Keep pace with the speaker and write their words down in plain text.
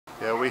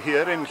Yeah, we're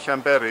here in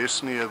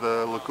Llanberis near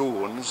the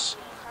lagoons.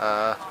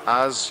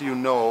 As you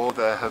know,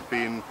 there have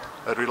been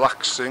a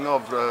relaxing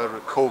of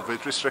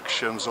COVID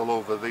restrictions all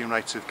over the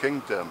United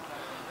Kingdom.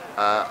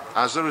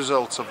 As a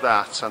result of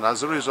that, and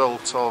as a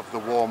result of the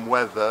warm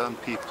weather and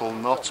people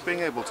not being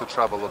able to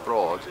travel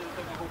abroad,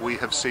 we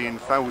have seen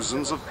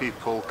thousands of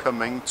people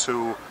coming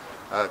to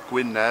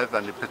Gwynedd,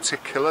 and in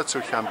particular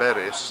to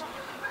Llanberis.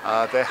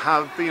 There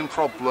have been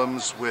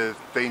problems with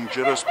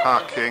dangerous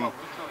parking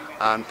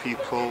and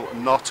people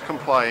not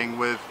complying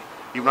with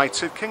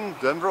United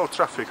Kingdom road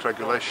traffic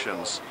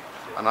regulations.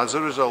 And as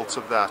a result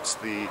of that,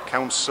 the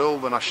Council,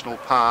 the National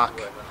Park,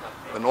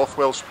 the North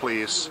Wales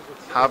Police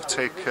have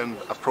taken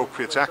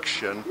appropriate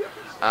action,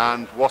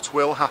 and what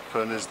will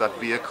happen is that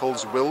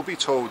vehicles will be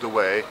towed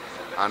away,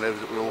 and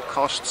it will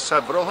cost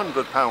several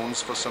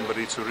 £100s for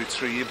somebody to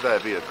retrieve their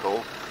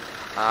vehicle.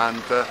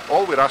 And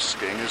all we're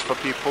asking is for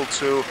people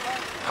to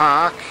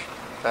park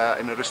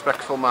in a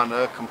respectful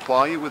manner,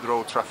 comply with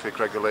road traffic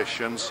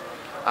regulations,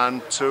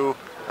 and to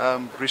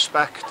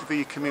respect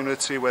the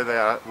community where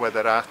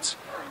they're at,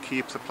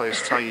 keep the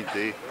place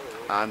tidy,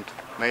 and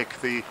make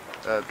the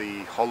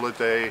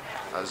holiday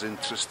as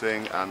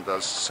interesting and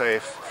as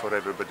safe for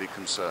everybody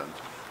concerned.